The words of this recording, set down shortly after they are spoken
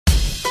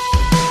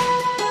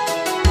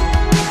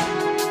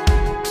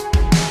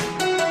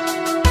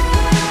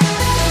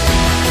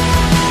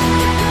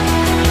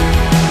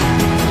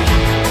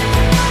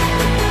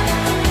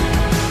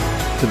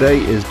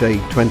Today is day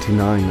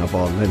 29 of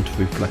our Lent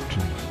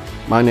reflections.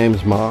 My name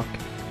is Mark,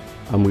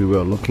 and we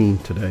were looking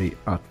today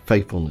at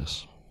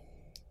faithfulness.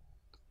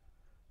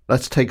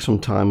 Let's take some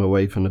time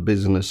away from the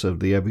busyness of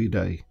the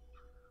everyday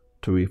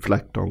to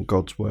reflect on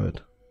God's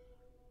word.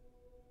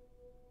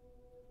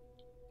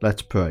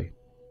 Let's pray.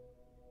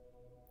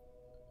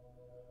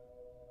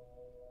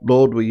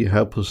 Lord, will you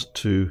help us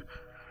to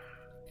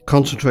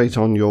concentrate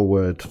on your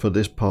word for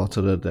this part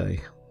of the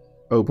day?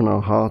 Open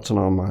our hearts and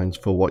our minds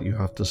for what you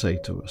have to say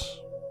to us.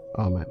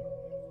 Amen.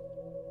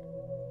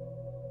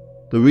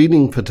 The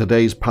reading for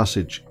today's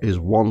passage is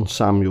 1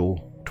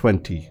 Samuel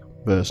 20,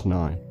 verse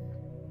 9.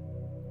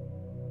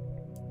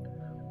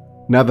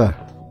 Never,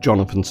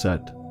 Jonathan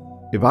said,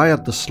 if I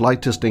had the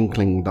slightest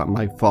inkling that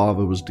my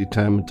father was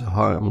determined to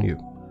harm you,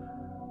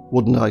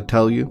 wouldn't I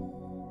tell you?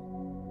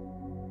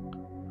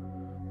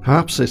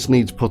 Perhaps this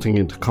needs putting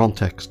into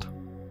context.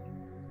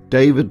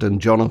 David and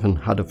Jonathan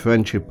had a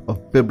friendship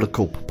of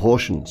biblical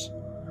proportions,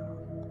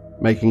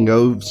 making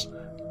oaths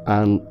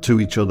and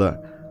to each other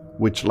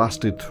which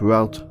lasted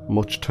throughout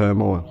much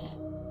turmoil.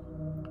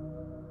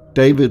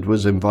 David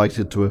was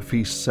invited to a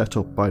feast set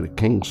up by the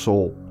King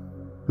Saul,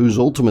 whose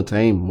ultimate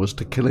aim was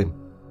to kill him.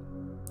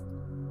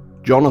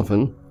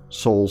 Jonathan,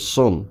 Saul's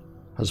son,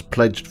 has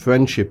pledged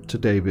friendship to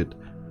David,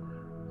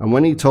 and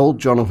when he told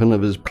Jonathan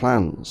of his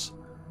plans,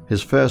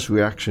 his first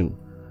reaction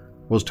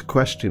was to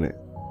question it.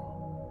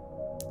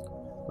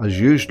 As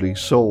usually,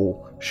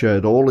 Saul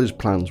shared all his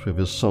plans with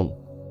his son.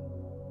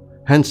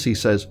 Hence he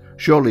says,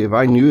 surely if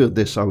I knew of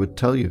this, I would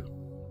tell you.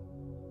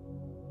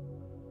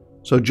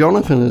 So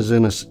Jonathan is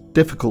in a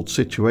difficult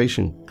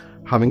situation,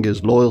 having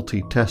his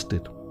loyalty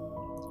tested.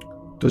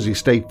 Does he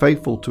stay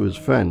faithful to his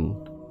friend,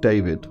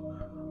 David,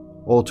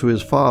 or to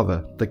his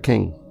father, the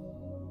king?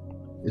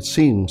 It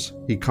seems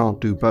he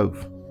can't do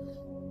both.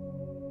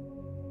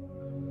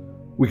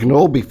 We can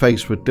all be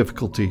faced with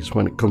difficulties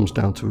when it comes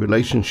down to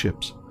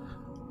relationships,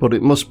 but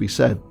it must be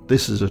said,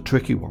 this is a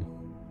tricky one.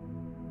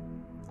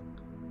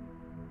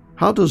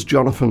 How does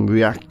Jonathan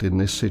react in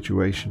this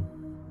situation?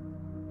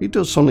 He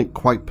does something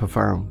quite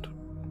profound.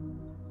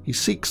 He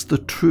seeks the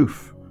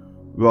truth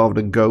rather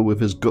than go with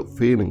his gut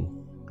feeling.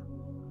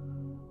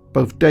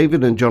 Both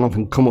David and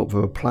Jonathan come up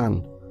with a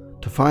plan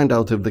to find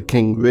out if the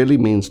king really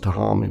means to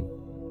harm him.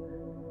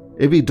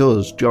 If he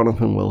does,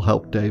 Jonathan will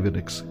help David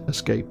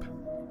escape.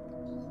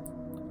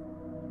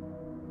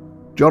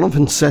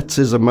 Jonathan sets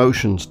his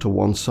emotions to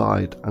one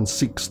side and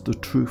seeks the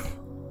truth.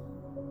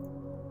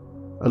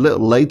 A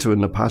little later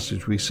in the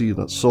passage we see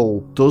that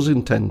Saul does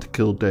intend to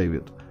kill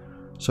David,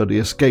 so the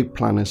escape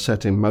plan is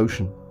set in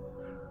motion.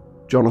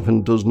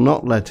 Jonathan does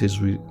not let his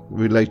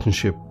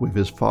relationship with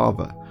his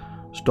father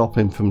stop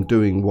him from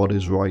doing what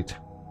is right,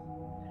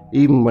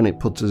 even when it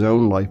puts his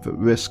own life at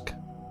risk.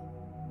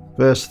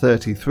 Verse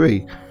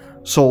 33,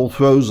 Saul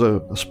throws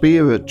a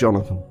spear at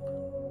Jonathan.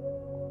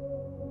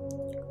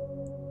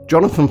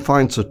 Jonathan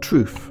finds the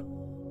truth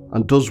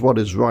and does what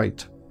is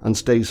right and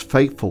stays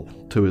faithful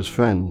to his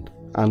friend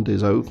and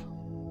his oath.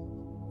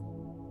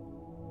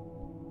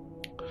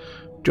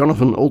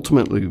 Jonathan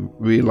ultimately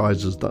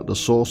realizes that the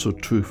source of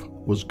truth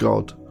was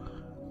God,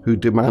 who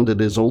demanded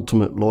his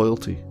ultimate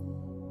loyalty.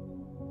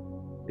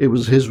 It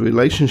was his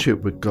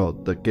relationship with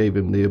God that gave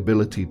him the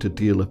ability to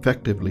deal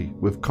effectively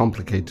with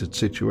complicated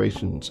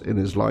situations in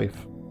his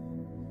life.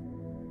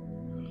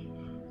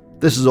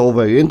 This is all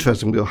very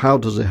interesting, but how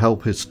does it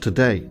help us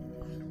today?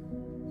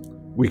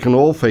 We can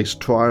all face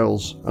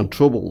trials and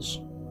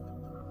troubles,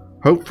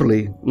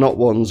 hopefully not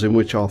ones in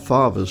which our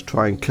fathers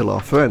try and kill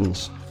our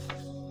friends.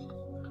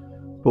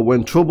 But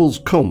when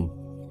troubles come,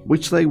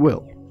 which they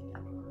will,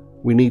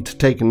 we need to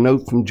take a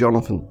note from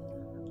Jonathan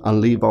and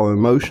leave our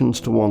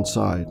emotions to one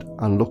side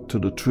and look to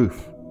the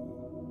truth.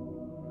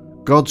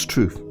 God's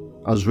truth,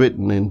 as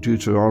written in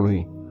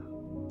Deuteronomy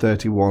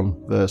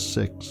 31 verse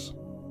 6.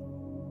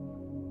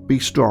 Be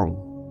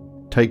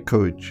strong, take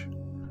courage,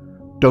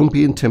 don't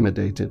be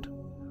intimidated,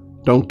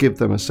 don't give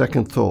them a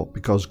second thought,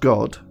 because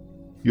God,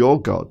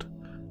 your God,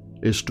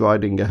 is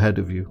striding ahead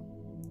of you.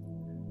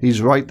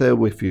 He's right there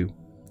with you.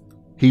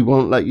 He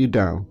won't let you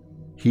down.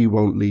 He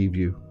won't leave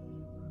you.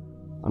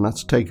 And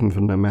that's taken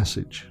from the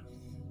Message.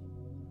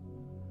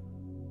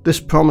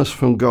 This promise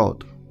from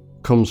God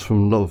comes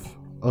from love,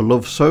 a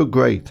love so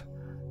great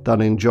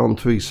that in John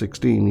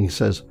 3:16 he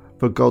says,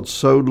 for God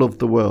so loved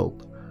the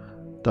world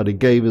that he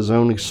gave his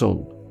only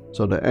Son,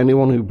 so that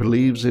anyone who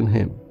believes in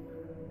him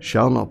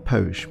shall not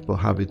perish but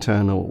have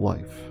eternal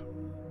life.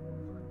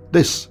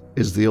 This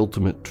is the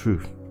ultimate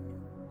truth.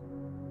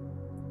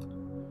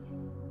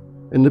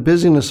 In the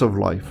busyness of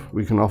life,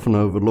 we can often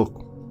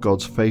overlook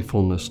God's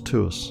faithfulness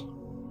to us,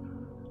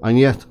 and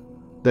yet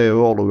they are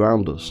all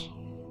around us.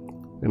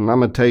 In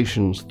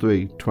Lamentations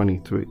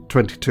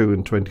 3:22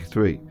 and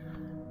 23,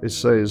 it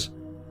says,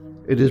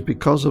 it is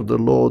because of the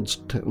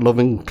Lord's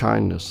loving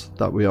kindness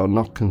that we are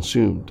not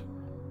consumed,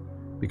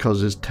 because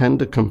his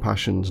tender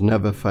compassions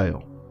never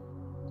fail.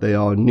 They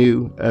are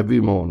new every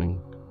morning.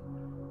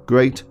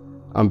 Great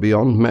and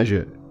beyond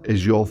measure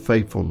is your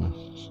faithfulness.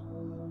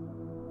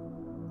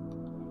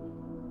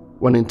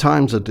 When in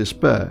times of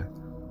despair,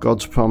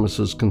 God's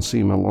promises can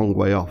seem a long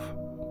way off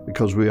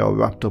because we are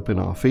wrapped up in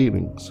our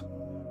feelings,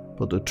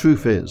 but the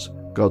truth is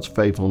God's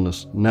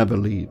faithfulness never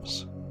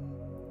leaves.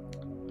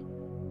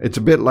 It's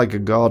a bit like a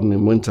garden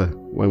in winter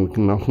when we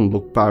can often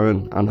look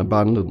barren and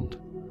abandoned,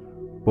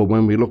 but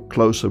when we look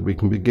closer we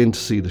can begin to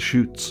see the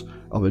shoots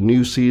of a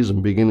new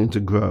season beginning to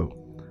grow,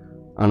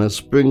 and as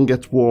spring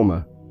gets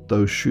warmer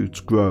those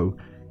shoots grow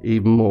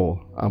even more,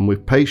 and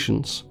with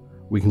patience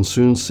we can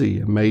soon see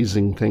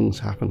amazing things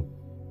happen.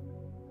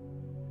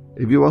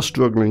 If you are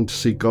struggling to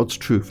see God's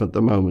truth at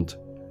the moment,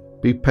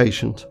 be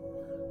patient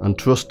and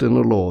trust in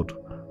the Lord,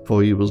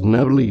 for He will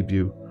never leave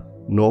you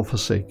nor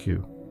forsake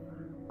you,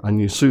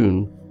 and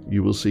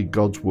you will see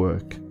God's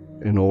work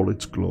in all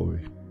its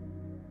glory.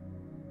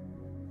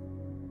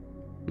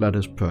 Let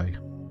us pray.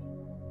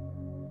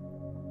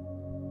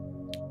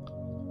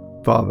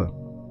 Father,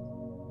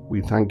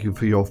 we thank you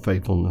for your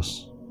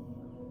faithfulness.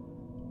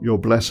 Your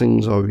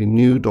blessings are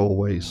renewed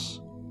always.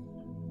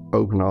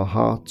 Open our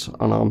hearts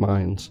and our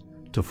minds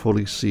to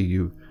fully see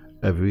you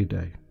every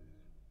day.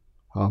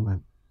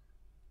 Amen.